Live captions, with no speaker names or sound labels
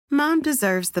Mom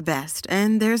deserves the best,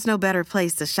 and there's no better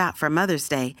place to shop for Mother's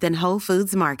Day than Whole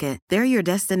Foods Market. They're your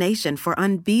destination for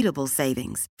unbeatable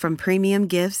savings, from premium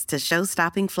gifts to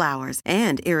show-stopping flowers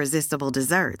and irresistible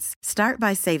desserts. Start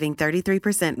by saving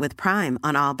 33% with Prime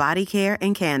on all body care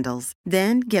and candles.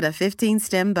 Then get a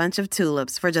 15-stem bunch of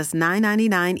tulips for just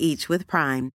 $9.99 each with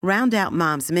Prime. Round out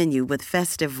Mom's menu with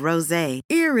festive rosé,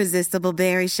 irresistible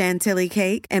berry chantilly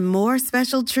cake, and more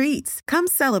special treats. Come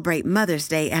celebrate Mother's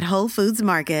Day at Whole Foods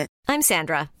Market. I'm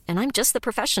Sandra, and I'm just the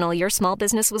professional your small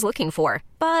business was looking for.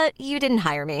 But you didn't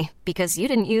hire me because you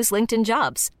didn't use LinkedIn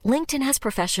Jobs. LinkedIn has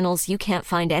professionals you can't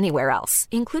find anywhere else,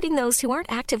 including those who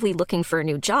aren't actively looking for a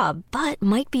new job, but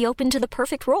might be open to the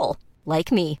perfect role,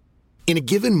 like me. In a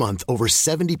given month, over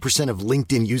 70% of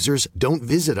LinkedIn users don't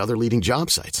visit other leading job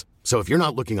sites. So if you're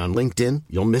not looking on LinkedIn,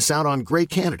 you'll miss out on great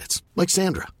candidates like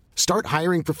Sandra. Start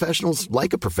hiring professionals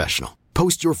like a professional.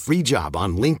 Post your free job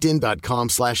on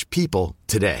linkedin.com/people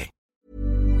today.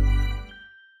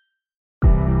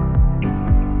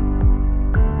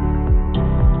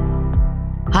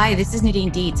 Hi, this is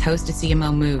Nadine Dietz, host of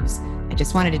CMO Moves. I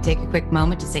just wanted to take a quick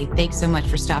moment to say thanks so much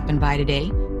for stopping by today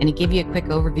and to give you a quick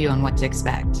overview on what to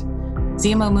expect.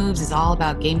 CMO Moves is all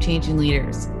about game-changing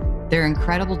leaders, their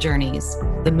incredible journeys,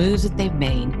 the moves that they've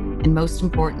made, and most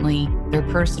importantly, their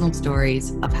personal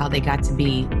stories of how they got to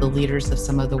be the leaders of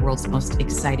some of the world's most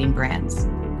exciting brands.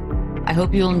 I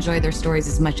hope you'll enjoy their stories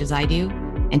as much as I do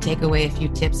and take away a few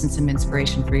tips and some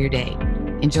inspiration for your day.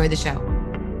 Enjoy the show.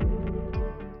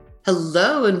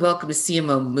 Hello and welcome to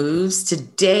CMO Moves.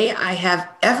 Today I have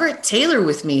Everett Taylor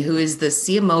with me, who is the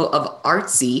CMO of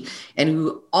Artsy and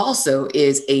who also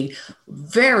is a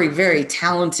very, very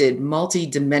talented,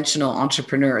 multi-dimensional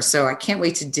entrepreneur. So I can't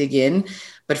wait to dig in.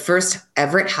 But first,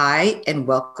 Everett, hi, and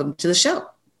welcome to the show.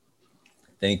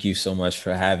 Thank you so much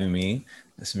for having me.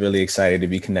 It's really excited to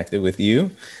be connected with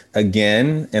you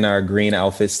again in our green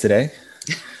outfits today.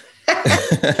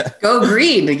 Go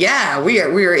green. Yeah, we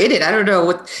are in it. I don't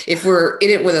know if we're in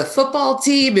it with a football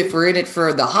team, if we're in it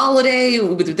for the holiday.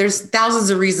 There's thousands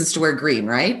of reasons to wear green,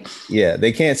 right? Yeah,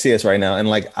 they can't see us right now. And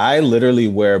I literally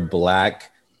wear black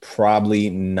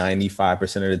probably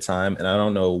 95% of the time. And I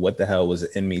don't know what the hell was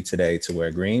in me today to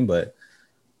wear green, but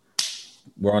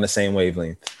we're on the same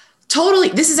wavelength. Totally.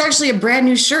 This is actually a brand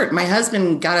new shirt. My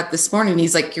husband got up this morning and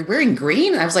he's like, "You're wearing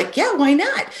green?" And I was like, "Yeah, why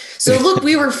not?" So look,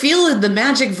 we were feeling the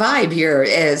magic vibe here.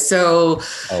 We're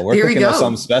here we cooking go. up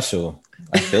something special.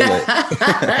 I feel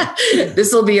it.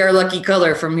 This will be our lucky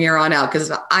color from here on out because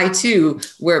I too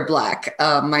wear black.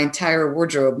 My entire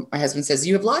wardrobe, my husband says,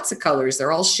 "You have lots of colors.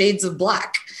 They're all shades of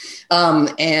black."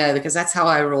 And because that's how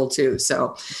I roll too.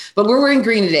 So, but we're wearing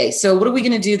green today. So what are we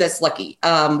going to do that's lucky?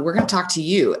 We're going to talk to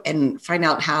you and find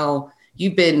out how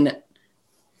you've been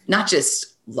not just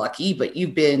lucky, but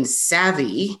you've been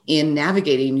savvy in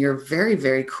navigating your very,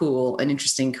 very cool and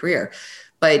interesting career.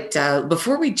 But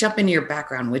before we jump into your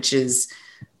background, which is,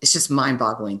 it's just mind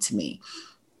boggling to me.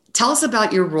 Tell us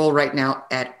about your role right now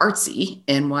at Artsy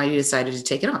and why you decided to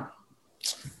take it on.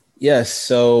 Yes.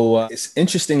 So it's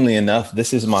interestingly enough,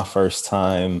 this is my first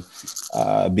time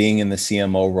being in the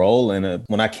CMO role. And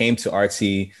when I came to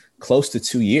Artsy close to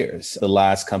 2 years, the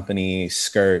last company,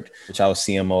 Skirt, which I was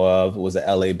CMO of, was a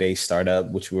LA-based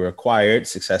startup, which we were acquired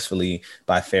successfully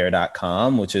by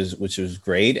Fair.com, which was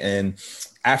great. And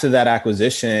after that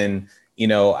acquisition,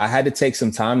 I had to take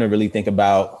some time to really think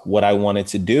about what I wanted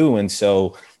to do. And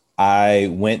so I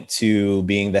went to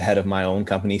being the head of my own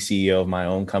company, CEO of my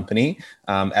own company,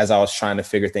 as I was trying to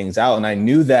figure things out. And I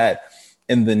knew that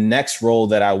in the next role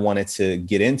that I wanted to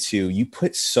get into, you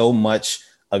put so much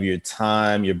of your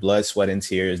time, your blood, sweat, and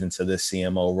tears into the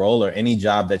CMO role or any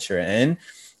job that you're in.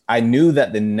 I knew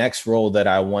that the next role that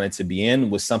I wanted to be in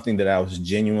was something that I was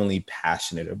genuinely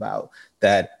passionate about,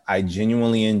 that I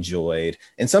genuinely enjoyed.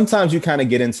 And sometimes you kind of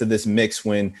get into this mix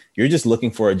when you're just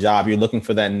looking for a job, you're looking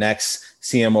for that next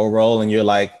CMO role and you're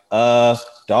like,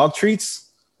 dog treats?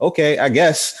 Okay, I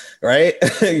guess, right?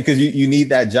 Because you need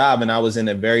that job. And I was in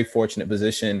a very fortunate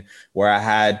position where I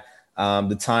had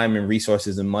the time and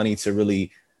resources and money to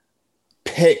really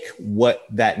pick what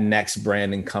that next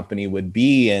brand and company would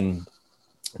be. And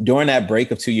during that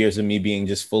break of 2 years of me being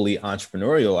just fully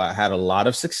entrepreneurial, I had a lot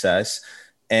of success.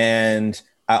 And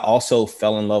I also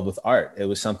fell in love with art. It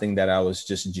was something that I was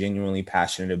just genuinely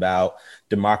passionate about,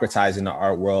 democratizing the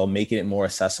art world, making it more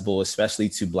accessible, especially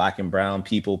to Black and brown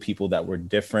people that were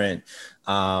different,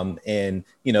 and,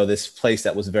 this place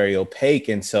that was very opaque.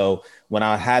 And so when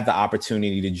I had the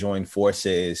opportunity to join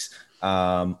forces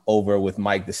over with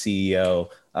Mike, the CEO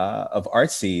of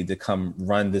Artsy, to come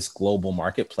run this global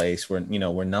marketplace where,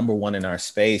 we're number one in our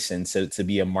space. And so to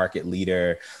be a market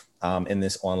leader in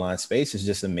this online space. It's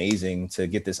just amazing to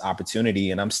get this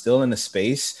opportunity. And I'm still in a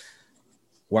space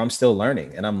where I'm still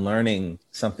learning, and I'm learning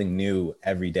something new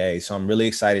every day. So I'm really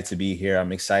excited to be here.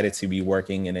 I'm excited to be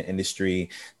working in an industry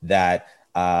that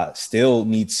still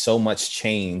needs so much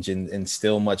change and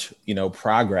still much,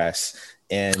 progress,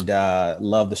 and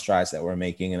love the strides that we're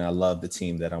making. And I love the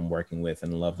team that I'm working with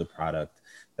and love the product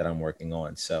that I'm working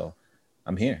on. So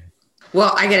I'm here.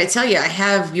 Well, I got to tell you, I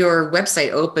have your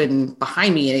website open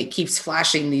behind me and it keeps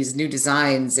flashing these new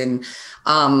designs, and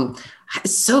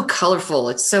it's so colorful.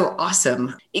 It's so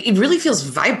awesome. It really feels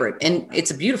vibrant, and it's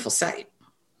a beautiful site.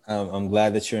 I'm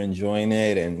glad that you're enjoying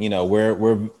it. And,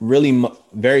 we're really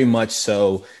very much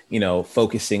so,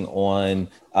 focusing on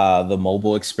the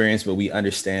mobile experience, but we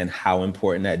understand how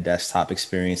important that desktop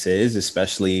experience is,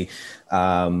 especially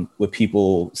with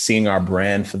people seeing our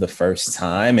brand for the first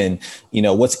time. And,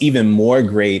 what's even more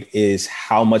great is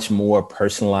how much more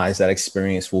personalized that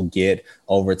experience will get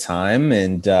over time.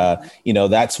 And,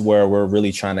 that's where we're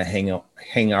really trying to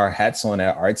hang our hats on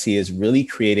at Artsy, is really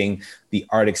creating the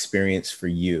art experience for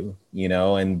you,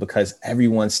 and because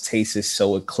everyone's taste is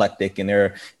so eclectic and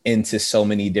they're into so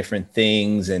many different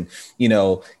things. And,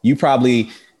 you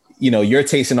probably, your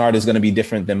taste in art is going to be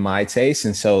different than my taste.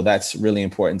 And so that's really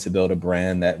important to build a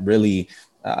brand that really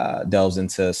delves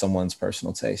into someone's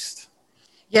personal taste.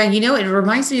 Yeah, it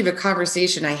reminds me of a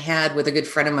conversation I had with a good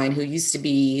friend of mine who used to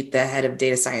be the head of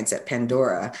data science at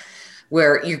Pandora,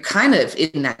 where you're kind of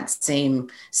in that same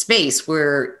space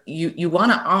where you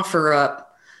want to offer up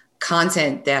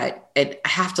content that, and I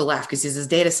have to laugh because he's a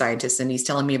data scientist and he's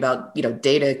telling me about,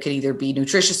 data could either be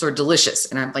nutritious or delicious.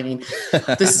 And I'm thinking,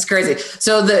 this is crazy.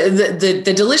 So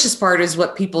the delicious part is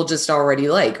what people just already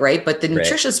like, right? But the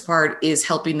nutritious part is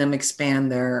helping them expand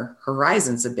their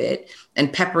horizons a bit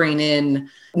and peppering in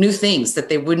new things that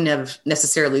they wouldn't have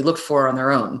necessarily looked for on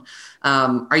their own.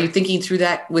 Are you thinking through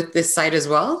that with this site as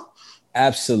well?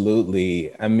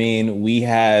 Absolutely. I mean, we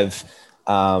have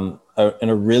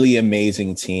a really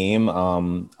amazing team.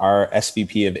 Our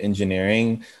SVP of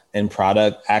engineering and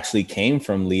product actually came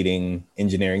from leading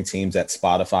engineering teams at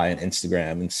Spotify and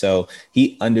Instagram. And so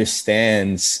he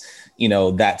understands,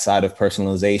 that side of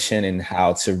personalization and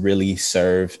how to really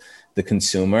serve the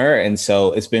consumer. And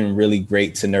so it's been really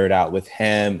great to nerd out with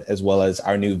him, as well as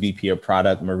our new VP of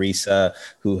product, Marisa,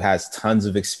 who has tons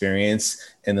of experience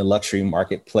in the luxury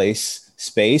marketplace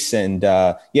space. And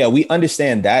we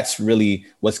understand that's really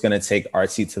what's going to take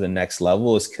Artsy to the next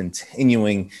level, is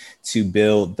continuing to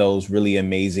build those really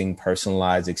amazing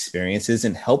personalized experiences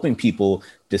and helping people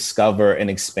discover and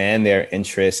expand their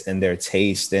interests and their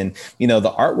taste. And,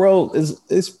 the art world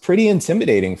is pretty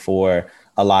intimidating for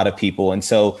a lot of people. And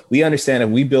so we understand if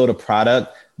we build a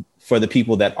product for the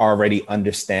people that already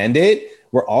understand it,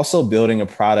 we're also building a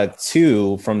product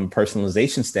too, from a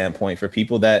personalization standpoint, for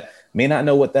people that may not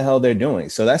know what the hell they're doing.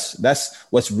 So that's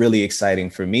what's really exciting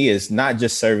for me, is not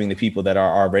just serving the people that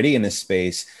are already in this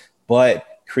space, but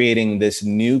creating this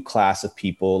new class of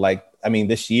people.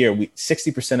 This year,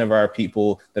 60% of our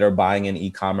people that are buying in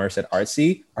e-commerce at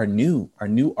Artsy are new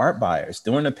art buyers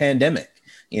during the pandemic.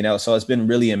 So it's been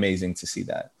really amazing to see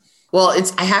that. Well,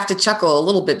 I have to chuckle a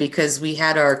little bit because we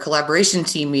had our collaboration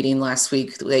team meeting last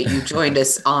week that you joined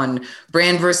us on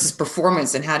brand versus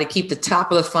performance and how to keep the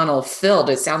top of the funnel filled.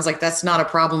 It sounds like that's not a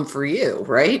problem for you,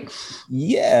 right?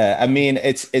 Yeah. I mean,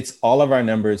 it's all of our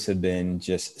numbers have been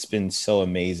it's been so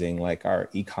amazing. Like our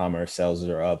e-commerce sales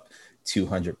are up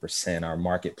 200%. Our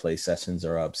marketplace sessions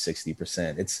are up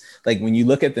 60%. It's like, when you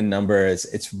look at the numbers,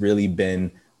 it's really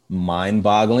been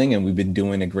mind-boggling, and we've been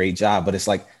doing a great job. But it's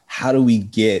like, how do we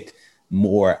get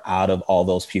more out of all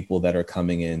those people that are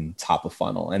coming in top of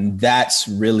funnel? And that's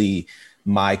really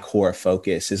my core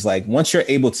focus, is like, once you're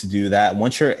able to do that,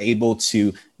 once you're able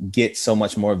to get so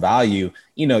much more value,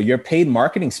 your paid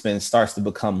marketing spend starts to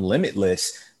become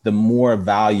limitless, the more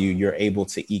value you're able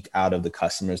to eke out of the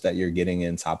customers that you're getting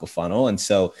in top of funnel. And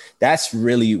so that's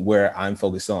really where I'm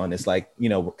focused on, is like,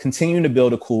 we're continuing to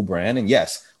build a cool brand. And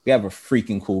yes, we have a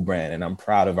freaking cool brand and I'm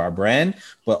proud of our brand,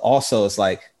 but also it's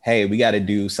like, hey, we got to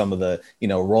do some of the,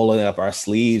 rolling up our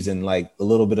sleeves and like a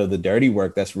little bit of the dirty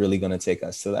work that's really going to take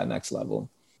us to that next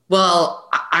level. Well,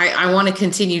 I want to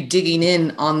continue digging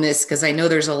in on this because I know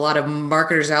there's a lot of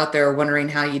marketers out there wondering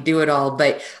how you do it all,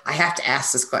 but I have to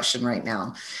ask this question right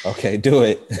now. Okay, do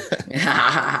it.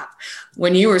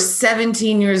 When you were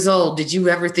 17 years old, did you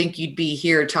ever think you'd be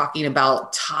here talking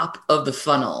about top of the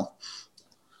funnel?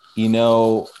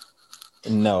 No,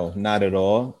 not at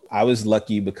all. I was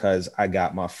lucky because I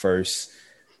got my first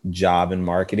job in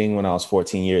marketing when I was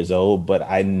 14 years old, but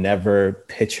I never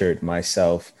pictured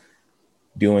myself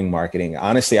doing marketing.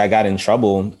 Honestly, I got in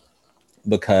trouble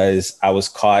because I was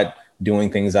caught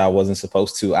doing things I wasn't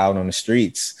supposed to out on the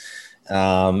streets.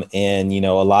 And, you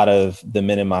know, a lot of the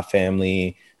men in my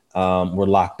family were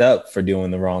locked up for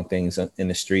doing the wrong things in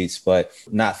the streets, but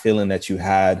not feeling that you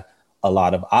had a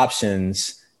lot of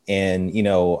options. And, you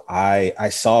know, I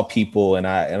saw people and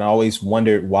I always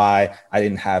wondered why I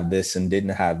didn't have this and didn't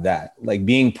have that. Like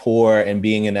being poor and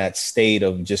being in that state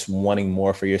of just wanting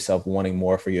more for yourself, wanting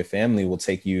more for your family will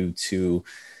take you to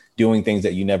doing things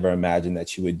that you never imagined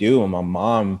that you would do. And my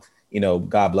mom, you know,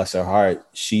 God bless her heart,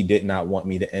 she did not want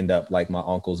me to end up like my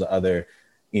uncles or other,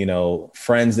 you know,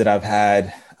 friends that I've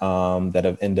had that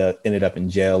have ended up in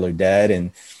jail or dead.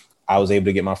 And I was able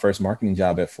to get my first marketing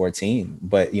job at 14,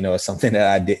 but, you know, it's something that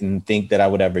I didn't think that I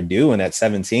would ever do. And at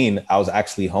 17, I was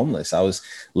actually homeless. I was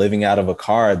living out of a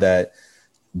car that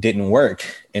didn't work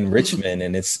in Richmond,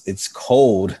 and it's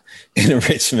cold in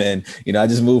Richmond. You know, I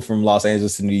just moved from Los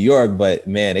Angeles to New York, but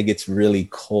man, it gets really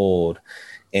cold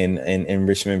in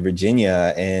Richmond,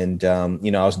 Virginia. And,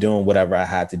 you know, I was doing whatever I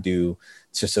had to do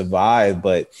to survive.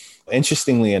 But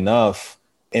interestingly enough,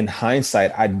 in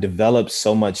hindsight, I developed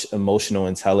so much emotional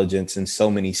intelligence and so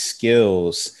many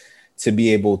skills to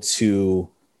be able to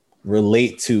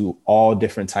relate to all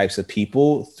different types of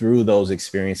people through those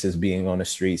experiences, being on the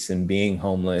streets and being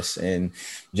homeless and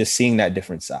just seeing that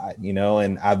different side, you know.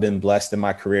 And I've been blessed in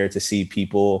my career to see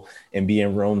people and be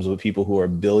in rooms with people who are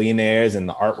billionaires. In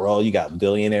the art world, you got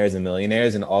billionaires and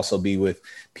millionaires, and also be with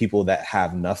people that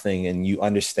have nothing. And you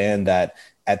understand that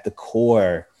at the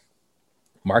core,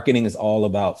 marketing is all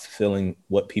about fulfilling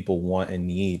what people want and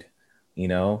need, you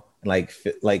know, like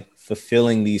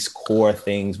fulfilling these core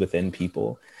things within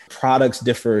people. Products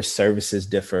differ, services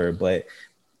differ, but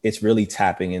it's really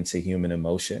tapping into human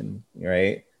emotion,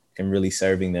 right? And really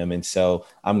serving them. And so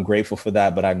I'm grateful for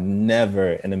that, but I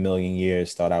never in a million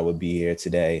years thought I would be here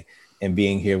today and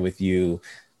being here with you,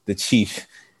 the chief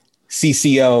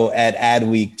CCO at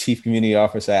Adweek, Chief Community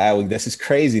Officer at Adweek. This is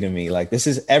crazy to me. Like, this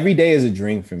is, every day is a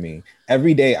dream for me.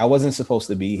 Every day, I wasn't supposed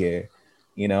to be here.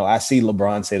 You know, I see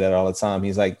LeBron say that all the time.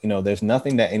 He's like, you know, there's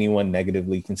nothing that anyone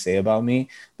negatively can say about me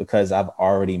because I've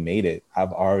already made it.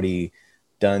 I've already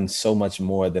done so much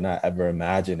more than I ever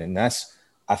imagined. And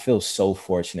I feel so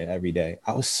fortunate every day.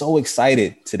 I was so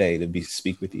excited today to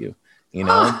speak with you. You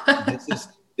know,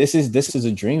 this is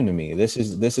a dream to me. This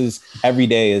is every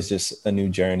day is just a new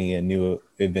journey, a new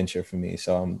adventure for me.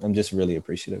 So I'm just really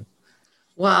appreciative.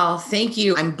 Well, thank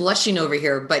you. I'm blushing over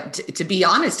here, but to be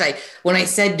honest, when I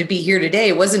said to be here today,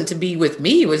 it wasn't to be with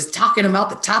me. It was talking about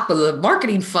the top of the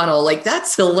marketing funnel. Like,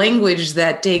 that's the language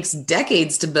that takes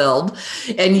decades to build.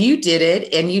 And you did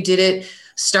it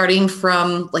starting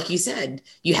from, like you said,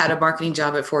 you had a marketing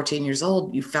job at 14 years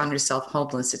old. You found yourself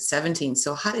homeless at 17.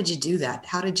 So how did you do that?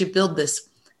 How did you build this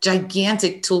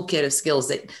gigantic toolkit of skills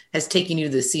that has taken you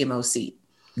to the CMO seat?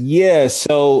 Yeah.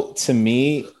 So to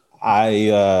me,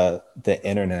 the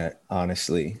internet,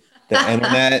 honestly, the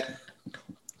internet,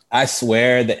 I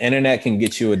swear the internet can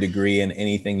get you a degree in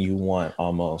anything you want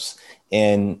almost.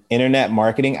 And internet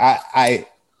marketing, I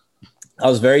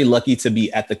was very lucky to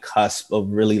be at the cusp of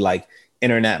really like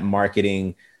internet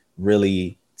marketing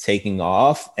really taking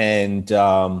off. And,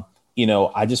 you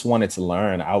know, I just wanted to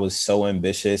learn. I was so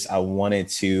ambitious. I wanted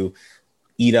to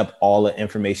eat up all the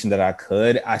information that I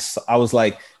could. I was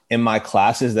like, in my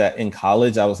classes that in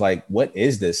college, I was like, what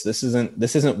is this? This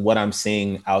isn't what I'm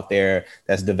seeing out there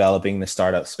that's developing the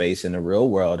startup space in the real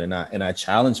world. And I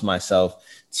challenged myself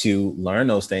to learn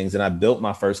those things. And I built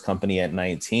my first company at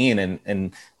 19.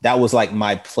 And that was like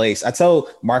my place. I tell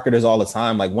marketers all the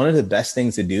time, like, one of the best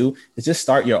things to do is just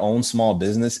start your own small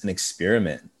business and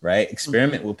experiment, right?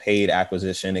 Experiment with paid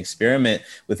acquisition, experiment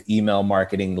with email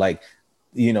marketing, like,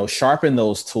 you know, sharpen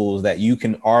those tools that you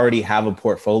can already have a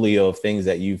portfolio of things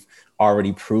that you've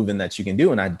already proven that you can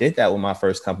do. And I did that with my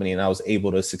first company, and I was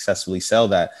able to successfully sell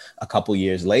that a couple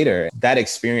years later. That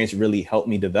experience really helped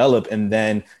me develop. And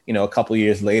then, you know, a couple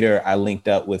years later, I linked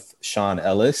up with Sean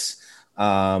Ellis,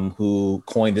 who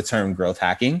coined the term growth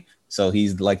hacking. So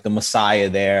he's like the messiah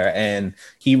there. And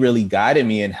he really guided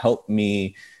me and helped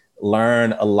me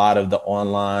learn a lot of the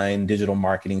online digital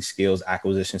marketing skills,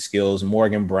 acquisition skills.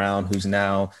 Morgan Brown, who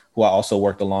I also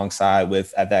worked alongside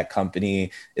with at that company,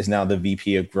 is now the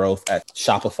VP of growth at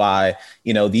Shopify.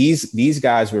 You know, these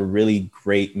guys were really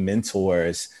great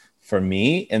mentors for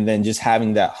me. And then just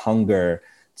having that hunger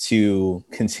to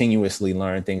continuously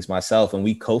learn things myself. And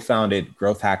we co-founded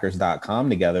growthhackers.com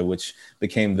together, which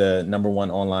became the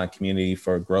 #1 online community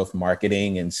for growth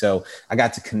marketing. And so I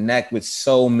got to connect with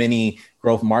so many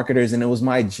growth marketers, and it was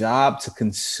my job to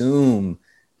consume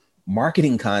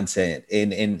marketing content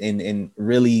and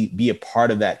really be a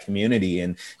part of that community.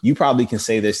 And you probably can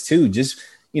say this too, just,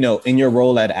 in your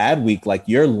role at Adweek, like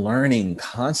you're learning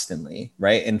constantly,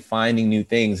 right? And finding new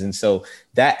things. And so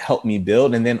that helped me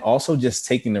build. And then also just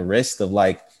taking the risk of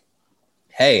like,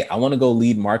 hey, I want to go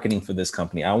lead marketing for this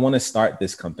company. I want to start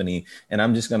this company, and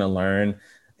I'm just going to learn,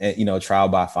 trial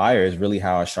by fire is really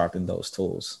how I sharpened those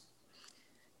tools.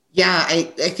 Yeah, I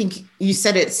think you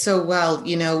said it so well.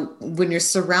 When you're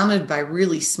surrounded by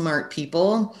really smart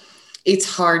people, it's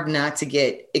hard not to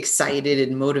get excited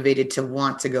and motivated to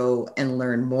want to go and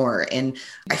learn more. And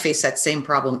I face that same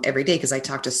problem every day because I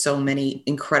talk to so many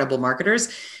incredible marketers.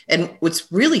 And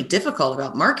what's really difficult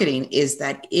about marketing is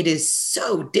that it is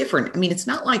so different. I mean, it's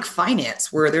not like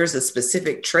finance where there's a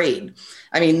specific trade.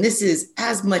 I mean, this is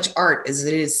as much art as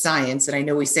it is science. And I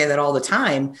know we say that all the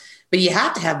time, but you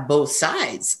have to have both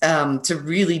sides to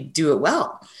really do it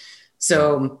well.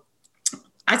 So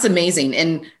that's amazing.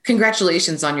 And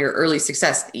congratulations on your early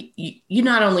success. You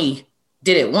not only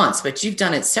did it once, but you've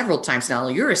done it several times now.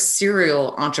 You're a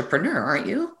serial entrepreneur, aren't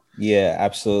you? Yeah,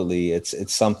 absolutely.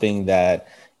 It's something that,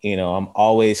 I'm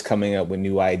always coming up with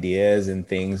new ideas and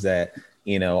things that,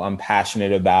 I'm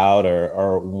passionate about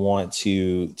or want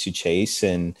to chase.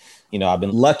 And, I've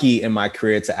been lucky in my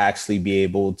career to actually be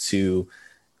able to,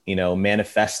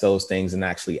 manifest those things and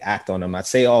actually act on them. I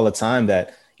say all the time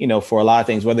that, for a lot of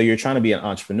things, whether you're trying to be an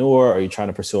entrepreneur or you're trying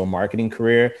to pursue a marketing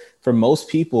career, for most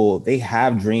people, they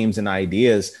have dreams and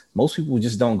ideas. Most people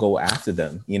just don't go after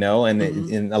them,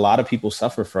 and a lot of people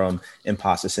suffer from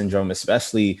imposter syndrome,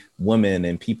 especially women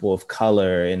and people of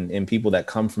color and people that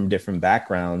come from different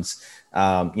backgrounds.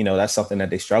 That's something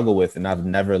that they struggle with. And I've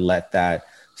never let that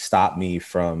stop me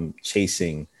from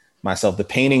chasing myself. The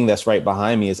painting that's right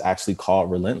behind me is actually called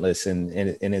Relentless. And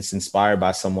it's inspired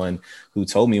by someone who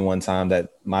told me one time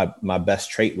that my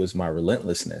best trait was my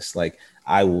relentlessness. Like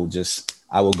I will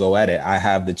go at it. I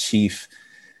have the chief,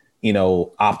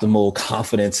 optimal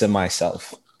confidence in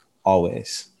myself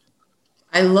always.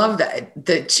 I love that.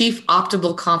 The chief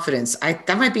optimal confidence.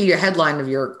 That might be your headline of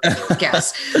your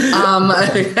podcast.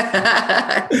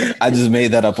 I just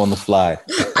made that up on the fly.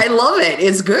 I love it.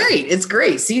 It's great. It's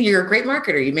great. See, you're a great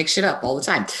marketer. You make shit up all the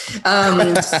time.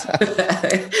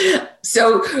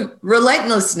 So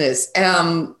relentlessness.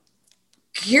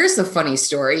 Here's a funny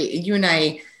story. You and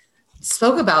I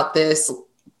spoke about this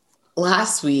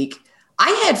last week. I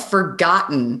had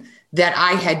forgotten that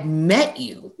I had met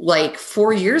you like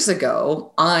 4 years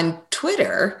ago on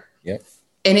Twitter. Yep.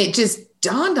 And it just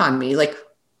dawned on me like,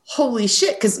 holy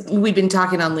shit. Cause we've been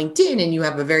talking on LinkedIn and you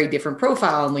have a very different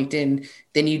profile on LinkedIn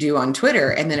than you do on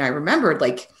Twitter. And then I remembered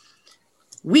like,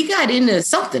 we got into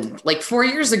something like 4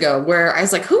 years ago where I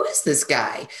was like, who is this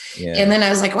guy? Yeah. And then I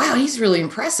was like, wow, he's really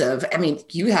impressive. I mean,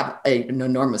 you have an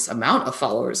enormous amount of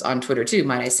followers on Twitter too,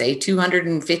 might I say.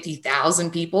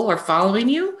 250,000 people are following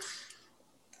you.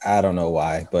 I don't know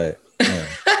why, but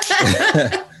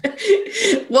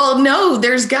well, no,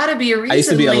 there's got to be a reason. I used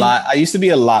to be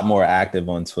a lot more active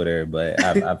on Twitter, but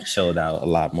I've chilled out a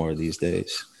lot more these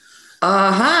days.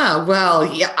 Well,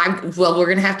 yeah. We're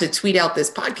gonna have to tweet out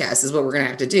this podcast. Is what we're gonna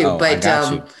have to do. Oh, but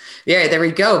yeah, there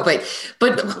we go.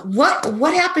 But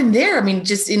what happened there? I mean,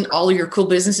 just in all your cool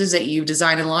businesses that you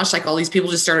designed and launched, like all these people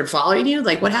just started following you.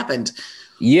 Like, what happened?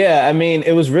 Yeah, I mean,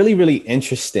 it was really, really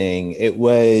interesting. It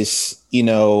was,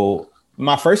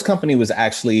 my first company was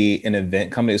actually an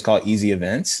event company. It's called Easy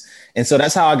Events. And so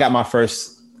that's how I got my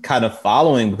first kind of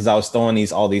following, because I was throwing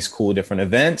all these cool different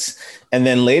events. And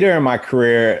then later in my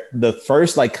career, the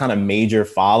first like kind of major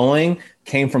following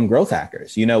came from Growth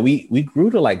Hackers. We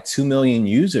grew to like 2 million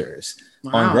users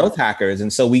on Growth Hackers.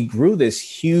 And so we grew this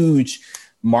huge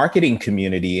marketing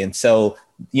community. And so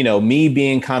me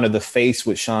being kind of the face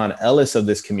with Sean Ellis of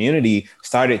this community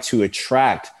started to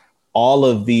attract all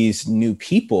of these new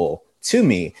people to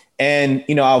me. And,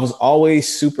 I was always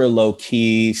super low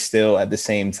key still at the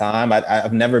same time.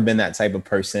 I've never been that type of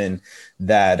person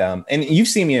that, and you've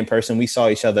seen me in person. We saw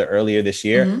each other earlier this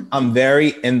year. Mm-hmm. I'm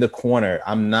very in the corner.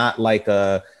 I'm not like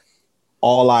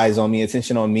all eyes on me,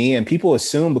 attention on me. And people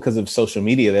assume because of social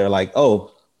media, they're like,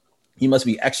 oh, you must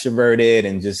be extroverted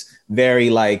and just very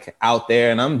like out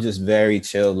there. And I'm just very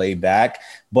chill, laid back.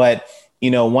 But,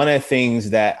 one of the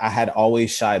things that I had always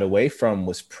shied away from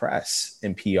was press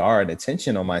and PR and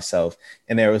attention on myself.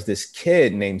 And there was this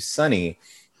kid named Sonny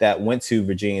that went to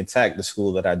Virginia Tech, the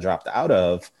school that I dropped out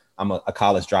of. I'm a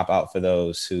college dropout for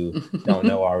those who don't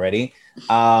know already.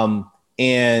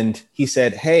 And he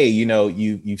said, hey,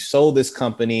 you sold this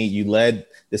company, you led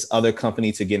this other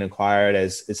company to get acquired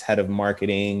as head of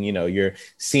marketing, you're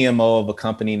CMO of a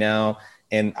company now.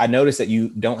 And I noticed that you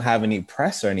don't have any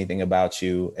press or anything about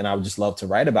you. And I would just love to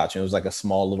write about you. It was like a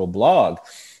small little blog.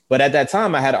 But at that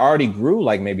time, I had already grew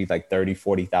like maybe like 30,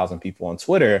 40,000 people on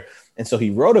Twitter. And so he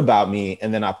wrote about me,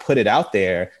 and then I put it out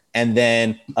there. And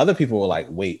then other people were like,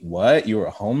 wait, what? You were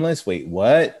homeless? Wait,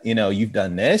 what? You know, you've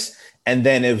done this. And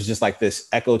then it was just like this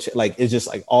echo, like it's just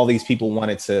like all these people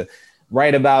wanted to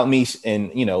write about me.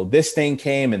 And, you know, this thing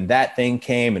came and that thing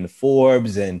came, and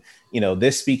Forbes and, you know,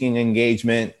 this speaking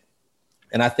engagement.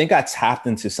 And I think I tapped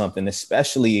into something,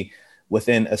 especially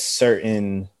within a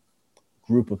certain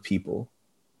group of people,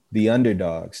 the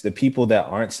underdogs, the people that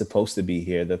aren't supposed to be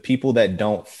here, the people that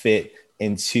don't fit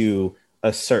into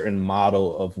a certain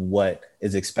model of what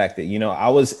is expected. You know, I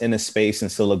was in a space in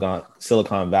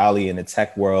Silicon Valley in the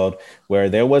tech world where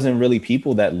there wasn't really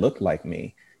people that looked like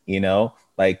me. You know,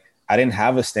 like I didn't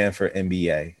have a Stanford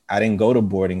MBA. I didn't go to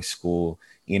boarding school.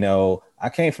 You know, I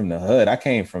came from the hood. I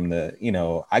came from the, you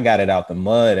know, I got it out the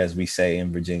mud, as we say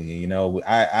in Virginia. You know,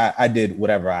 I did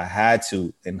whatever I had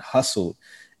to and hustled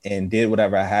and did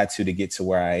whatever I had to get to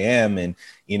where I am. And,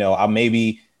 you know, I'm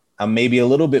maybe a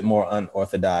little bit more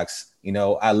unorthodox. You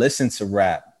know, I listen to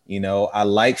rap. You know, I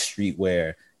like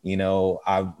streetwear. You know,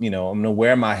 I'm going to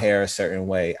wear my hair a certain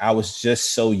way. I was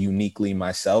just so uniquely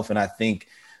myself. And I think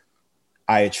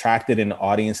I attracted an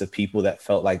audience of people that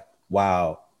felt like,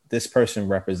 wow, this person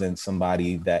represents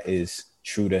somebody that is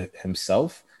true to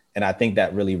himself. And I think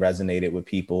that really resonated with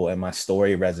people, and my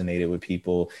story resonated with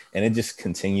people, and it just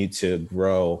continued to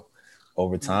grow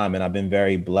over time. And I've been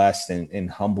very blessed and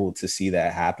humbled to see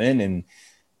that happen. And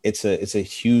it's a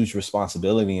huge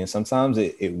responsibility. And sometimes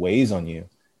it weighs on you,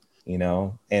 you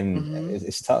know, and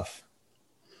it's tough.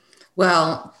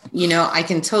 Well, you know, I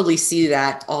can totally see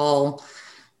that all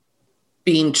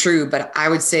being true, but I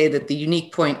would say that the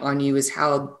unique point on you is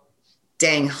how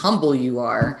dang humble you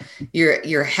are.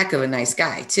 You're a heck of a nice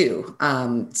guy too.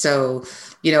 So,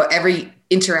 you know, every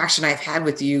interaction I've had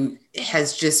with you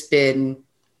has just been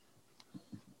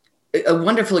a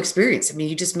wonderful experience. I mean,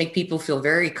 you just make people feel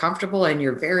very comfortable, and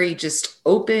you're very just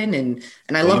open, and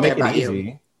I love that about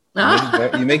you.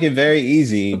 You make it very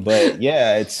easy, but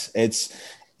yeah, it's,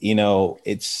 you know,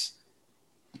 it's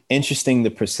interesting the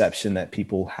perception that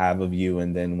people have of you,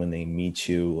 and then when they meet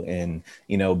you, and,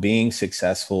 you know, being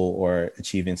successful or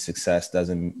achieving success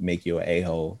doesn't make you an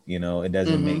a-hole. You know, it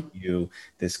doesn't make you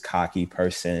this cocky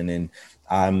person. And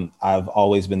I've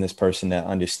always been this person that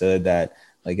understood that,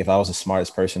 like, if I was the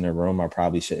smartest person in the room, I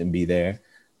probably shouldn't be there.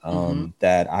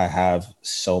 That I have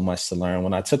so much to learn.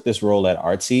 When I took this role at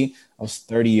Artsy, I was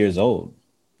 30 years old,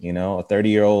 you know, a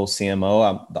 30-year-old CMO.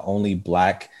 I'm the only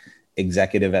Black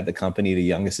executive at the company, the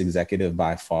youngest executive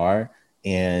by far.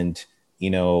 And, you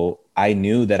know, I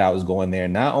knew that I was going there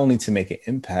not only to make an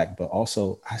impact, but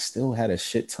also I still had a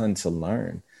shit ton to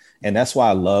learn. And that's why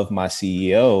I love my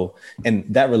CEO. And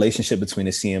that relationship between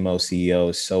the CMO, CEO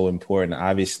is so important,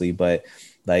 obviously, but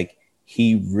like,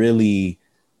 he really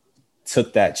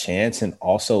took that chance and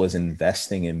also is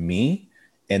investing in me.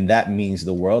 And that means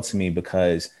the world to me,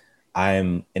 because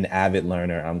I'm an avid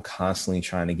learner. I'm constantly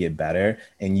trying to get better.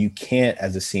 And you can't,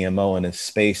 as a CMO in a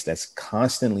space that's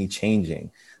constantly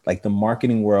changing, like the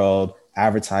marketing world,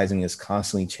 advertising is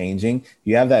constantly changing.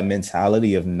 You have that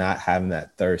mentality of not having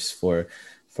that thirst for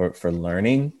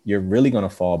learning, you're really going to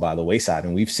fall by the wayside.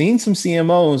 And we've seen some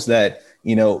CMOs that,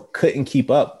 you know, couldn't keep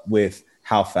up with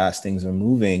how fast things are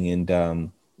moving.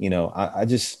 And, you know, I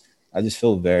just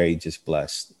feel very just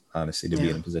blessed, honestly, to be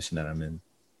in the position that I'm in.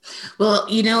 Well,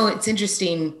 you know, it's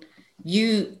interesting.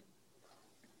 You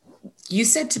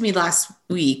said to me last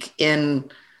week,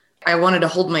 and I wanted to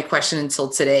hold my question until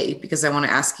today because I want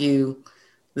to ask you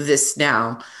this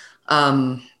now.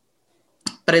 But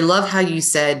I love how you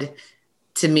said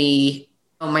to me,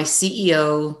 oh, my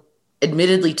CEO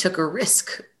admittedly took a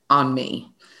risk on me,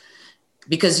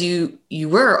 because you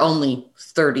were only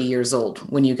 30 years old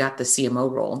when you got the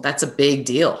CMO role. That's a big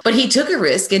deal. But he took a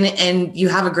risk, and you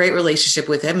have a great relationship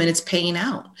with him, and it's paying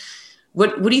out.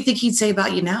 What do you think he'd say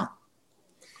about you now?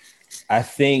 I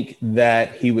think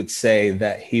that he would say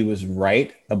that he was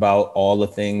right about all the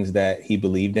things that he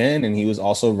believed in, and he was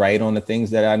also right on the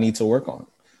things that I need to work on,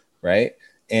 right?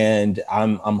 And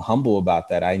I'm humble about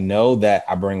that. I know that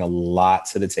I bring a lot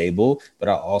to the table, but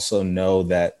I also know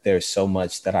that there's so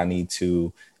much that I need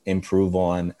to improve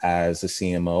on as a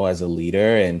CMO, as a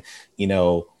leader. And, you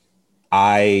know,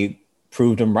 I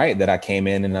proved him right that I came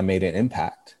in and I made an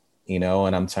impact, you know,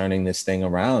 and I'm turning this thing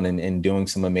around and doing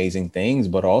some amazing things,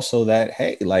 but also that,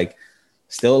 hey, like,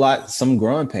 still some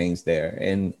growing pains there.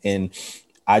 And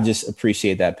I just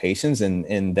appreciate that patience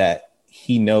and that,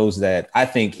 he knows that, I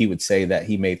think he would say that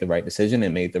he made the right decision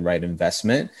and made the right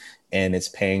investment, and it's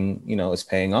paying, it's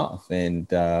paying off.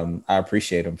 And I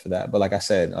appreciate him for that. But like I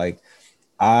said, like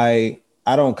I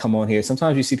don't come on here.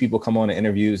 Sometimes you see people come on to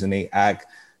interviews and they act,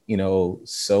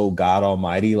 so God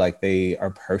almighty, like they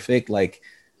are perfect. Like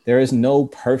there is no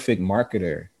perfect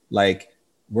marketer. Like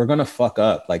we're going to fuck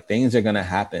up, like things are going to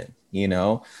happen,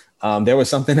 There was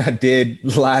something I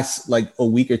did last, like a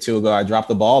week or two ago, I dropped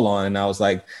the ball on, and I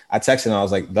texted him, I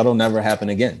was like, that'll never happen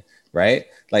again. Right.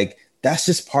 Like that's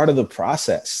just part of the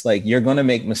process. Like you're going to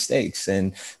make mistakes.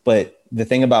 But the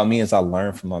thing about me is I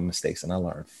learn from my mistakes, and I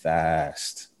learn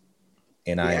fast,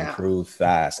 and I improve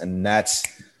fast. And that's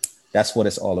what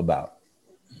it's all about.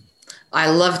 I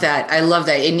love that.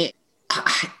 And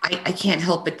I can't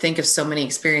help but think of so many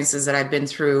experiences that I've been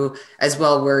through as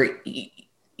well, where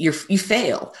you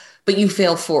fail, but you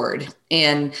fail forward.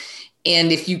 And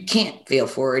if you can't fail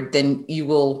forward, then you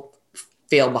will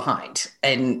fail behind.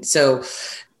 And so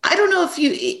I don't know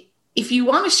if you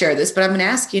want to share this, but I'm going to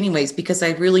ask you anyways, because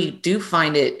I really do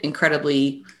find it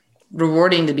incredibly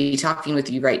rewarding to be talking with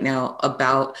you right now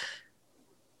about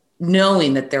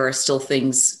knowing that there are still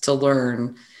things to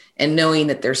learn and knowing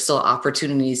that there's still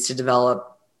opportunities to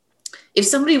develop. If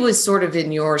somebody was sort of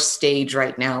in your stage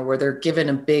right now where they're given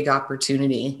a big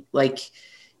opportunity, like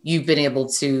you've been able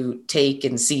to take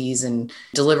and seize and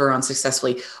deliver on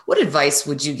successfully, what advice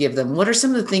would you give them? What are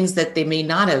some of the things that they may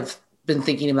not have been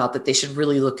thinking about that they should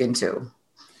really look into?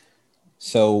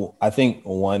 So I think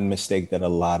one mistake that a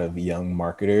lot of young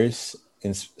marketers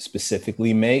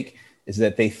specifically make is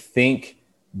that they think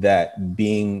that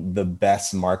being the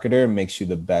best marketer makes you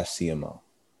the best CMO.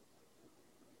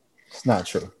 It's not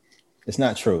true. It's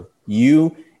not true.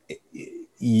 You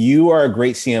are a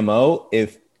great CMO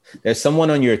if there's someone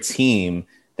on your team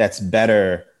that's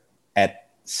better at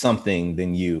something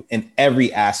than you in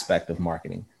every aspect of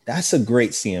marketing. That's a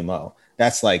great CMO.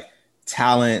 That's like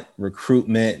talent,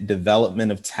 recruitment,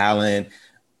 development of talent,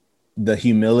 the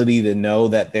humility to know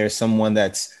that there's someone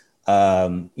that's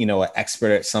an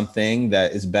expert at something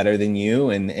that is better than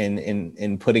you,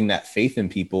 and putting that faith in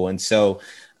people. And so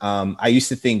I used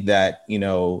to think that,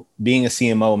 being a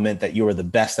CMO meant that you were the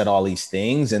best at all these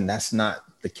things. And that's not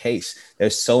the case.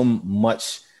 There's so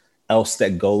much else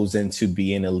that goes into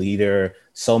being a leader,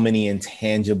 so many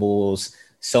intangibles,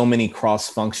 so many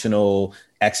cross-functional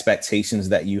expectations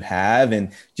that you have.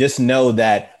 And just know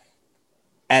that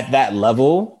at that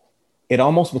level, it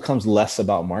almost becomes less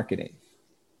about marketing.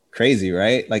 Crazy,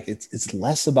 right? Like it's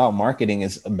less about marketing,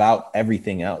 it's about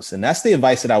everything else. And that's the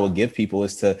advice that I would give people,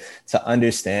 is to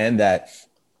understand that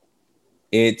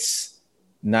it's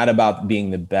not about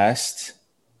being the best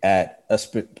at a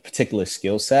particular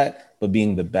skill set, but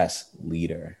being the best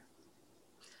leader,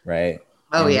 right?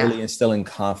 Oh, and yeah. Really instilling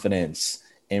confidence,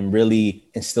 and really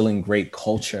instilling great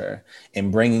culture,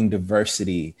 and bringing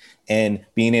diversity, and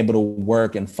being able to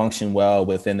work and function well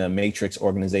within a matrix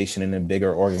organization and a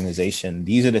bigger organization.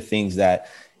 These are the things that,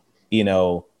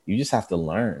 you just have to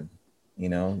learn.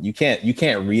 You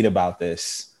can't read about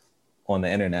this on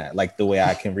the internet like the way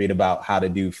I can read about how to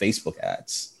do Facebook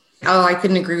ads. Oh, I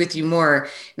couldn't agree with you more.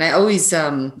 And I always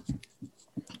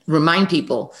remind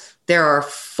people there are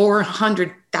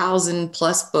 400,000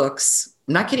 plus books.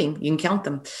 I'm not kidding. You can count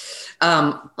them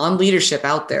on leadership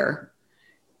out there.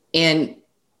 And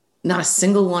not a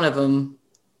single one of them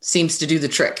seems to do the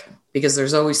trick, because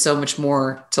there's always so much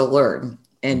more to learn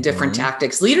and different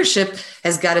tactics. Leadership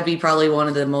has got to be probably one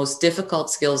of the most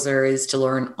difficult skills there is to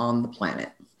learn on the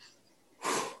planet.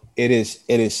 It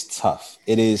is tough.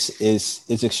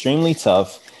 It's extremely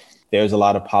tough. There's a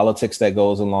lot of politics that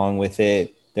goes along with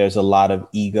it. There's a lot of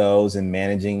egos and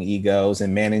managing egos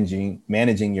and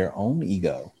managing your own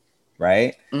ego.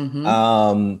 Right.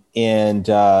 Mm-hmm.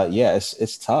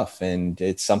 It's tough. And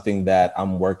it's something that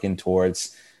I'm working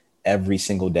towards every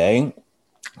single day.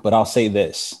 But I'll say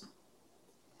this,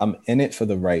 I'm in it for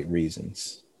the right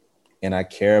reasons. And I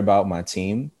care about my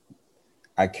team.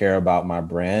 I care about my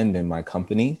brand and my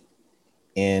company.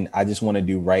 And I just want to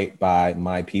do right by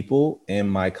my people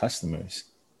and my customers.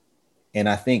 And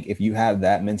I think if you have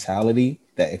that mentality,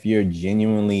 that if you're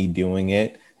genuinely doing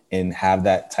it and have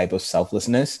that type of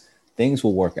selflessness, things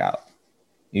will work out.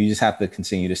 You just have to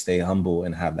continue to stay humble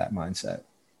and have that mindset.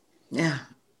 Yeah.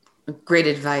 Great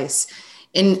advice.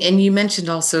 And you mentioned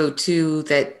also too,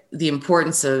 that the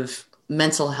importance of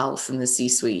mental health in the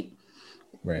C-suite.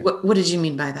 Right. What did you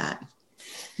mean by that?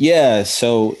 Yeah.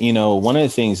 So, one of the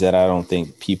things that I don't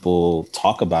think people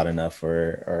talk about enough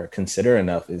or consider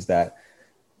enough is that,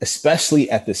 especially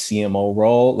at the CMO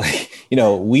role, like,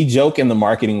 we joke in the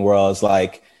marketing world, it's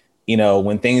like,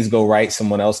 when things go right,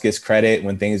 someone else gets credit.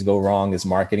 When things go wrong, it's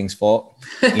marketing's fault,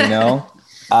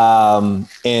 and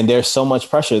there's so much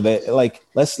pressure that, like,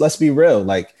 let's be real.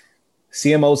 Like,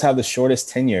 CMOs have the shortest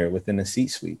tenure within the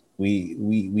C-suite. We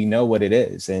know what it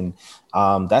is. And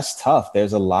that's tough.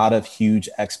 There's a lot of huge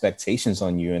expectations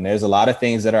on you. And there's a lot of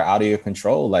things that are out of your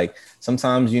control. Like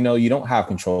sometimes, you don't have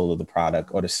control of the product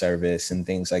or the service and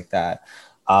things like that.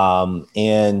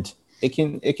 And it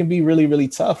can be really, really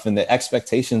tough. And the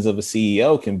expectations of a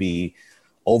CEO can be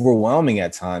overwhelming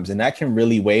at times. And that can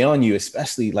really weigh on you,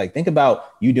 especially like think about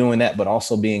you doing that, but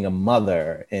also being a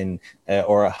mother and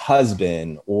or a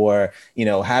husband or,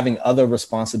 having other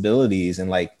responsibilities and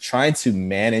like trying to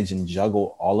manage and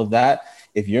juggle all of that.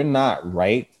 If you're not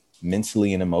right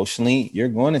mentally and emotionally, you're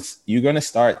going to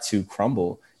start to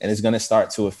crumble, and it's going to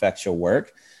start to affect your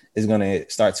work. It's going to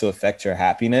start to affect your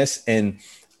happiness. And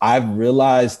I've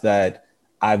realized that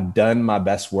I've done my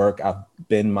best work. I've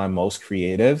been my most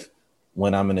creative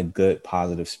when I'm in a good,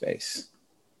 positive space,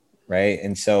 right?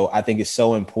 And so I think it's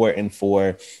so important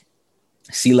for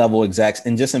C-level execs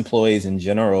and just employees in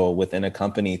general within a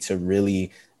company to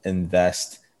really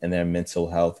invest in their mental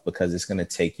health, because it's going to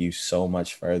take you so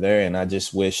much further. And I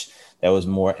just wish there was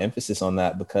more emphasis on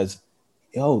that, because,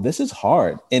 this is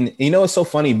hard. And it's so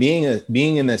funny being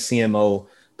in a CMO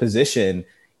position,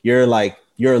 you're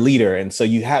a leader. And so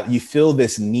you feel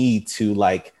this need to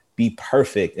like be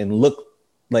perfect and look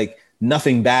like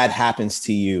nothing bad happens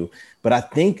to you. But I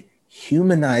think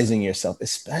humanizing yourself,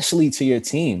 especially to your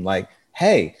team, like,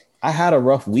 hey, I had a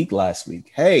rough week last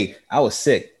week. Hey, I was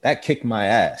sick. That kicked my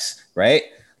ass, right?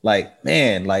 Like,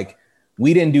 man, like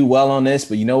we didn't do well on this,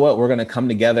 but you know what? We're going to come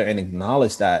together and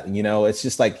acknowledge that. It's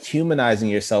just like humanizing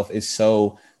yourself is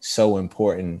so, so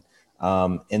important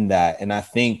in that. And I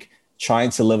think trying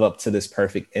to live up to this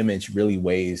perfect image really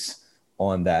weighs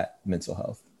on that mental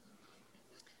health.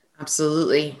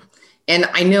 Absolutely. And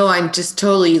I know I'm just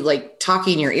totally like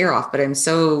talking your ear off, but I'm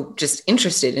so just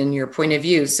interested in your point of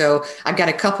view. So I've got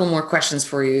a couple more questions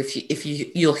for you if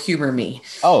you'll humor me.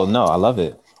 Oh, no, I love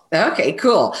it. Okay,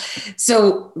 cool.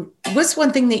 So what's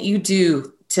one thing that you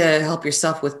do to help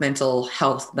yourself with mental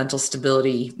health, mental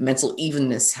stability, mental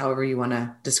evenness, however you want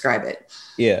to describe it?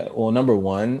 Yeah. Well, number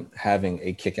one, having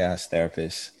a kick-ass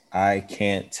therapist. I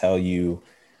can't tell you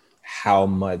how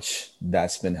much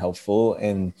that's been helpful.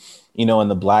 And, in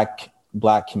the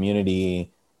Black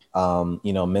community,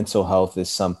 mental health is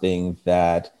something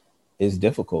that is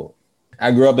difficult.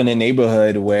 I grew up in a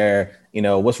neighborhood where,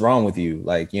 what's wrong with you?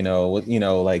 Like,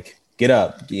 like get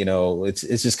up,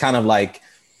 it's just kind of like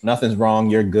nothing's wrong.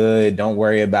 You're good. Don't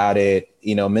worry about it.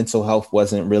 Mental health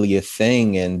wasn't really a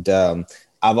thing. And I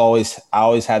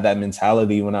always had that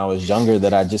mentality when I was younger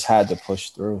that I just had to push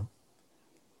through.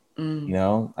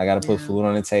 I got to put food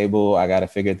on the table. I got to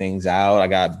figure things out. I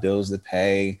got bills to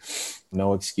pay,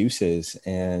 no excuses.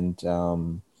 And,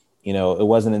 it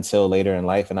wasn't until later in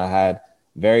life, and I had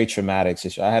a traumatic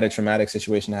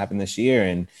situation happen this year.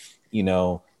 And,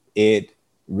 it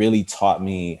really taught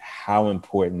me how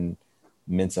important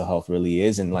mental health really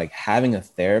is. And like having a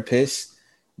therapist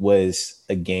was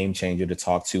a game changer to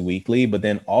talk to weekly, but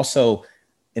then also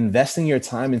investing your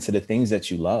time into the things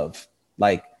that you love,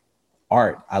 like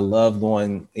art. I love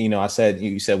going,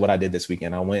 you said what I did this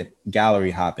weekend. I went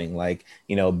gallery hopping, like,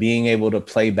 being able to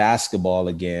play basketball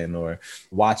again, or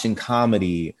watching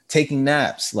comedy, taking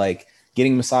naps, like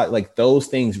getting massage, like those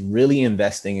things. Really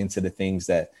investing into the things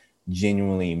that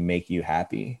genuinely make you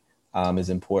happy is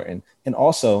important. And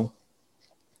also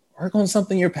work on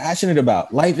something you're passionate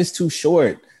about. Life is too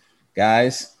short,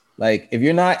 guys. Like if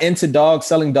you're not into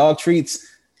selling dog treats,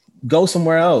 go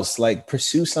somewhere else, like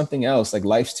pursue something else. Like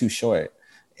life's too short,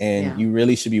 and you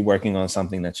really should be working on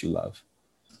something that you love.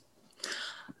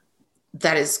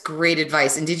 That is great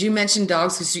advice. And did you mention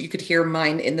dogs? Because you could hear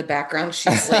mine in the background.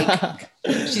 She's like,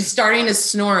 she's starting to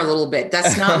snore a little bit.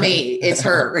 That's not me. It's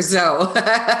her. So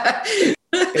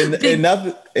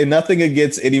and nothing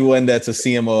against anyone that's a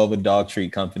CMO of a dog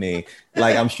treat company.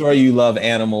 Like, I'm sure you love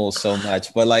animals so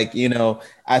much, but like,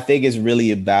 I think it's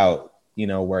really about,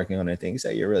 working on the things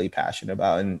that you're really passionate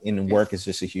about, and work is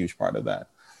just a huge part of that.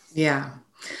 Yeah.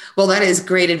 Well, that is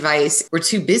great advice. We're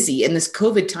too busy, and this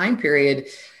COVID time period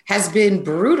has been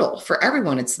brutal for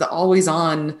everyone. It's the always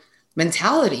on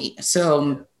mentality.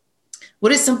 So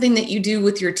what is something that you do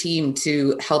with your team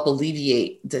to help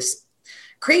alleviate this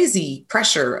crazy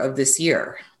pressure of this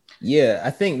year? Yeah, I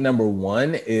think number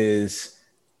one is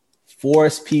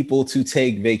force people to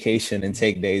take vacation and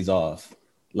take days off.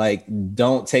 Like,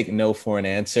 don't take no for an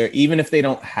answer. Even if they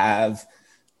don't have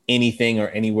anything or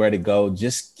anywhere to go,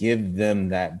 just give them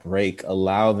that break.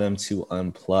 Allow them to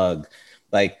unplug.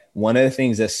 Like one of the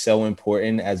things that's so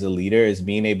important as a leader is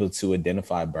being able to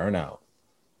identify burnout,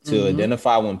 to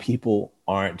identify when people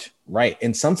aren't right.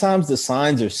 And sometimes the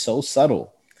signs are so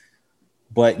subtle,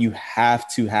 but you have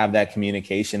to have that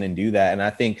communication and do that. And I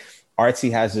think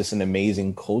Artsy has just an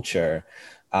amazing culture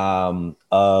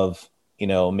of, you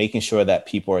know, making sure that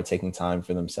people are taking time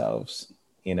for themselves,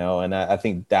 you know, and I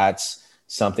think that's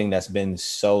something that's been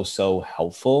so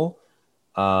helpful,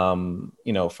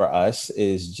 you know, for us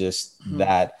is just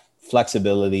that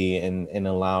flexibility and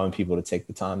allowing people to take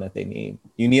the time that they need.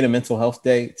 You need a mental health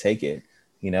day, take it.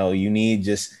 You know, you need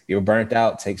you're burnt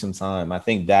out, take some time. I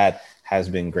think that has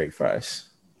been great for us.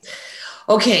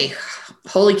 Okay.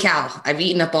 Holy cow. I've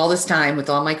eaten up all this time with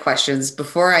all my questions.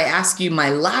 Before I ask you my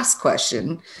last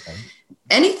question,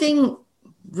 anything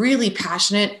really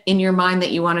passionate in your mind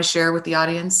that you want to share with the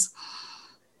audience?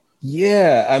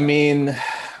 Yeah, I mean,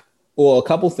 well, a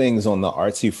couple things on the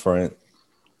Artsy front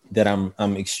that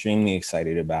I'm extremely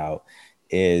excited about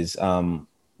is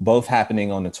both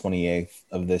happening on the 28th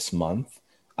of this month.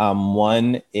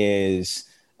 One is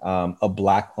a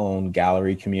Black-owned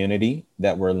gallery community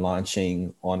that we're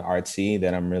launching on Artsy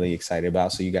that I'm really excited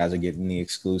about. So you guys are getting the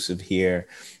exclusive here,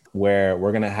 where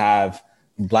we're going to have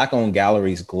Black-owned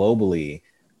galleries globally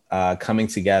coming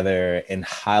together and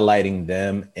highlighting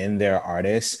them and their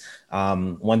artists.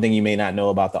 One thing you may not know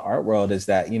about the art world is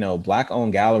that, you know,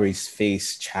 Black-owned galleries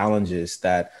face challenges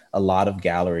that a lot of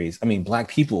galleries, I mean, Black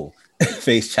people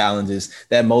face challenges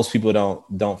that most people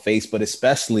don't face, but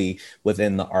especially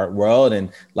within the art world, and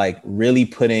like really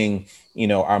putting, you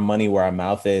know, our money where our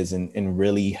mouth is and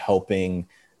really helping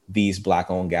these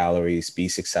Black-owned galleries be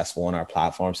successful on our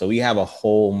platform. So we have a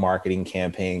whole marketing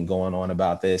campaign going on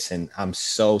about this, and I'm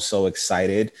so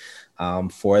excited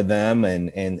for them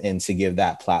and to give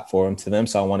that platform to them.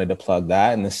 So I wanted to plug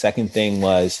that. And the second thing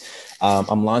was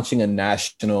I'm launching a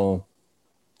national.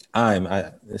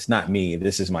 It's not me.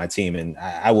 This is my team. And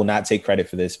I will not take credit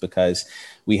for this because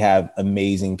we have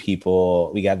amazing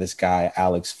people. We got this guy,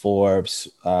 Alex Forbes,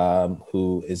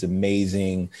 who is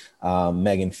amazing.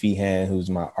 Megan Feehan, who's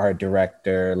my art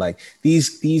director. Like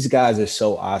these guys are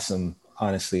so awesome.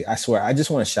 Honestly, I swear, I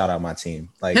just want to shout out my team.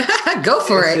 Like, go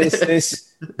for it.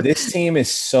 This team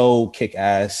is so kick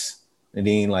ass,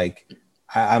 Nadine. Like,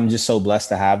 I'm just so blessed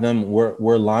to have them.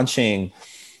 We're launching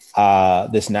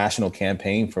this national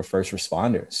campaign for first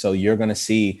responders. So you're going to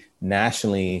see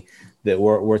nationally that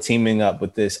we're teaming up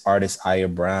with this artist, Aya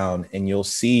Brown, and you'll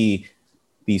see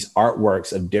these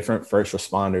artworks of different first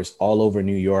responders all over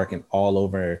New York and all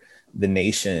over the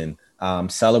nation,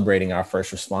 celebrating our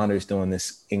first responders during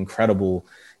this incredible,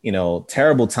 you know,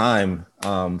 terrible time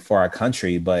for our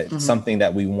country, but something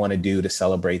that we want to do to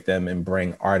celebrate them and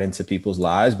bring art into people's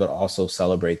lives, but also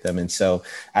celebrate them. And so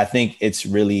I think it's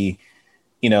really,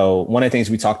 you know, one of the things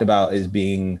we talked about is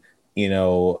being, you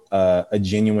know, a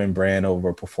genuine brand over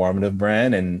a performative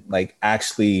brand, and like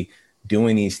actually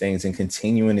doing these things and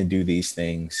continuing to do these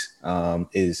things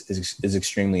is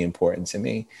extremely important to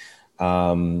me.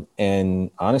 And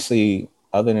honestly,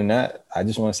 other than that, I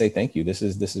just want to say thank you. This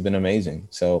has been amazing.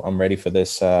 So I'm ready for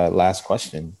this last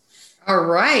question. All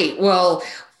right. Well,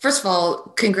 first of all,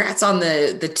 congrats on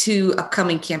the two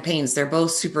upcoming campaigns. They're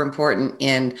both super important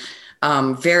and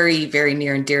very, very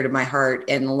near and dear to my heart.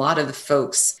 And a lot of the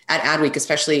folks at Adweek,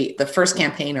 especially the first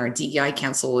campaign, our DEI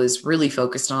Council, is really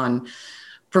focused on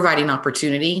providing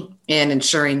opportunity and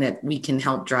ensuring that we can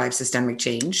help drive systemic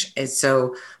change. And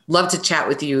so love to chat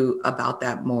with you about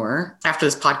that more after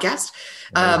this podcast.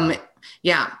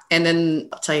 Yeah. And then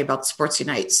I'll tell you about Sports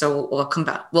Unite. So we'll come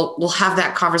back. We'll have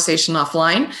that conversation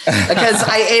offline because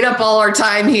I ate up all our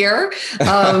time here.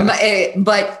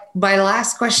 But my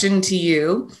last question to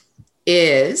you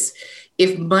is,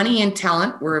 if money and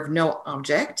talent were of no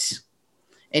object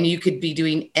and you could be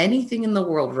doing anything in the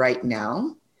world right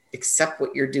now, except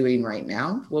what you're doing right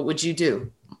now, what would you do?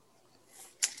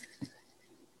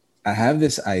 I have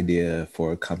this idea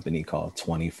for a company called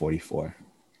 2044.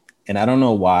 And I don't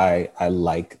know why I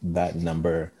like that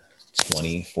number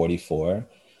 2044,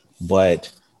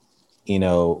 but you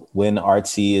know, when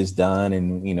Artsy is done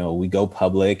and, you know, we go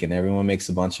public and everyone makes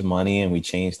a bunch of money and we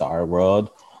change the art world,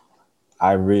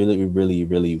 I really, really,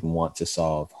 really want to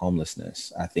solve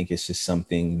homelessness. I think it's just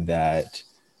something that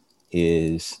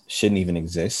shouldn't even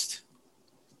exist.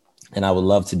 And I would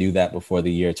love to do that before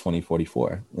the year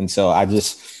 2044. And so I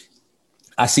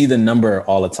see the number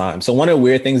all the time. So one of the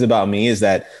weird things about me is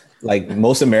that like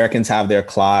most Americans have their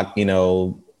clock, you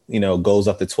know, goes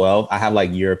up to 12. I have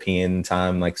like European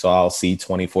time. Like, so I'll see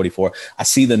 2044. I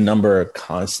see the number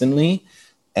constantly.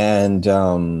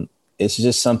 And it's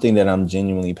just something that I'm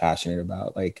genuinely passionate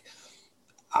about. Like,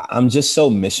 I'm just so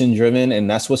mission driven, and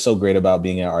that's what's so great about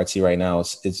being at Artsy right now.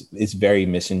 It's very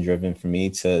mission driven for me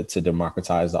to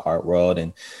democratize the art world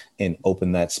and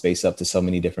open that space up to so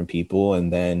many different people.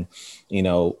 And then,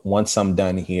 once I'm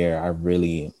done here, I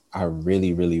really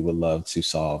would love to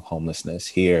solve homelessness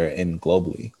here and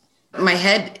globally. My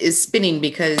head is spinning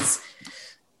because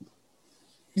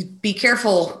be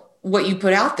careful what you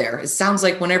put out there. It sounds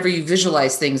like whenever you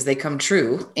visualize things, they come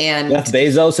true. And Jeff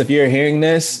Bezos, if you're hearing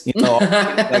this,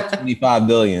 like 25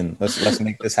 billion. Let's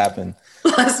make this happen.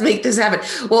 Let's make this happen.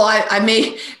 Well, I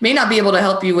may not be able to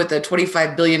help you with a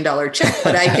 $25 billion check,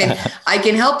 but I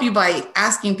can help you by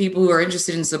asking people who are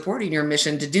interested in supporting your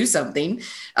mission to do something.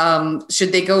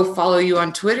 Should they go follow you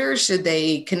on Twitter? Should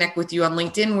they connect with you on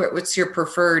LinkedIn? What's your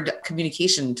preferred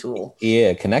communication tool?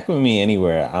 Yeah, connect with me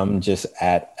anywhere. I'm just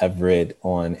at Everett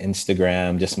on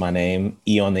Instagram, just my name,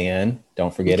 E on the end.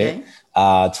 Don't forget it.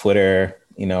 Twitter,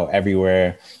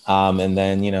 everywhere. And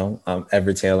then, I'm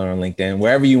Everett Taylor on LinkedIn.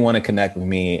 Wherever you want to connect with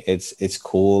me, it's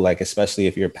cool. Like, especially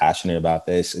if you're passionate about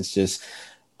this, it's just,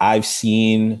 I've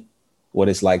seen what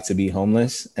it's like to be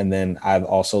homeless. And then I've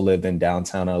also lived in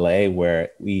downtown LA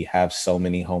where we have so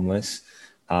many homeless.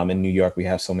 In New York, we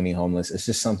have so many homeless. It's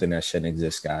just something that shouldn't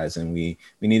exist, guys. And we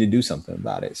need to do something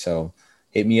about it. So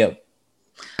hit me up.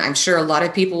 I'm sure a lot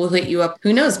of people will hit you up.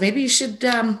 Who knows? Maybe you should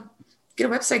get a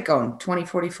website going,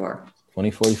 2044.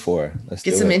 2044. Let's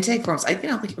get some intake forms.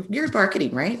 You're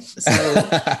marketing, right? So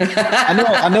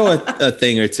I know a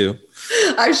thing or two.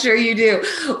 I'm sure you do.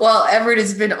 Well, Everett,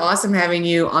 it's been awesome having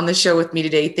you on the show with me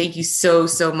today. Thank you so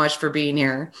much for being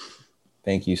here.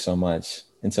 Thank you so much.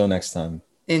 Until next time.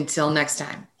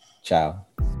 Ciao.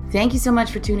 Thank you so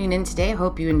much for tuning in today. I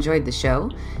hope you enjoyed the show.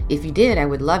 If you did, I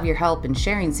would love your help in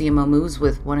sharing CMO Moves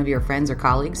with one of your friends or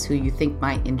colleagues who you think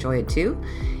might enjoy it too.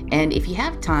 And if you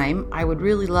have time, I would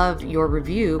really love your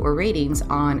review or ratings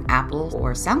on Apple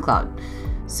or SoundCloud.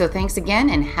 So thanks again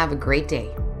and have a great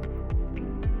day.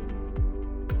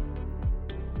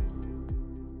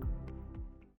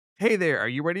 Hey there, are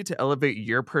you ready to elevate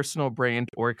your personal brand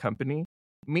or company?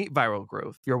 Meet Viral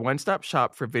Growth, your one-stop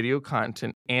shop for video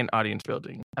content and audience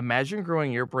building. Imagine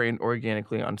growing your brand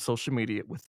organically on social media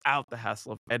without the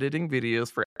hassle of editing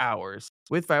videos for hours.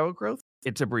 With Viral Growth,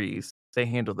 it's a breeze. They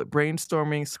handle the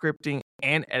brainstorming, scripting,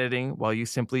 and editing while you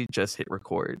simply just hit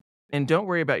record. And don't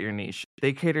worry about your niche.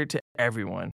 They cater to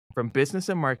everyone, from business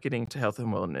and marketing to health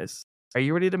and wellness. Are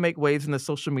you ready to make waves in the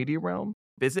social media realm?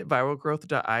 Visit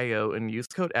viralgrowth.io and use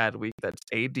code ADWEEK, that's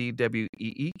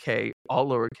ADWEEK, all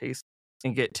lowercase,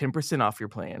 and get 10% off your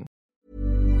plan.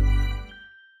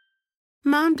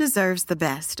 Mom deserves the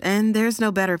best, and there's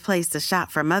no better place to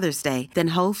shop for Mother's Day than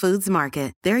Whole Foods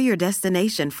Market. They're your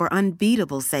destination for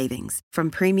unbeatable savings, from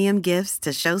premium gifts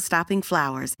to show-stopping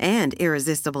flowers and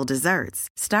irresistible desserts.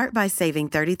 Start by saving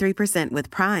 33% with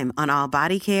Prime on all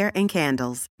body care and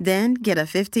candles. Then get a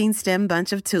 15-stem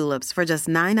bunch of tulips for just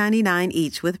 $9.99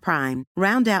 each with Prime.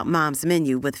 Round out Mom's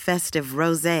menu with festive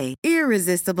rosé,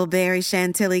 irresistible berry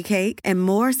chantilly cake, and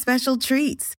more special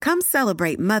treats. Come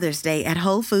celebrate Mother's Day at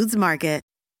Whole Foods Market.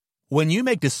 When you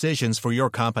make decisions for your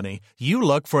company, you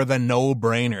look for the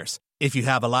no-brainers. If you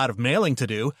have a lot of mailing to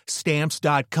do,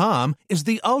 Stamps.com is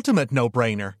the ultimate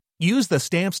no-brainer. Use the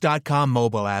Stamps.com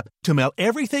mobile app to mail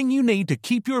everything you need to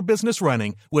keep your business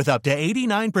running with up to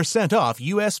 89% off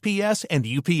USPS and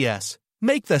UPS.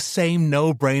 Make the same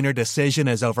no-brainer decision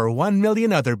as over 1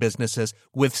 million other businesses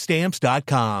with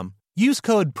Stamps.com. Use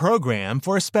code PROGRAM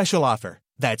for a special offer.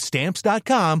 That's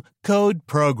Stamps.com, code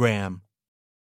PROGRAM.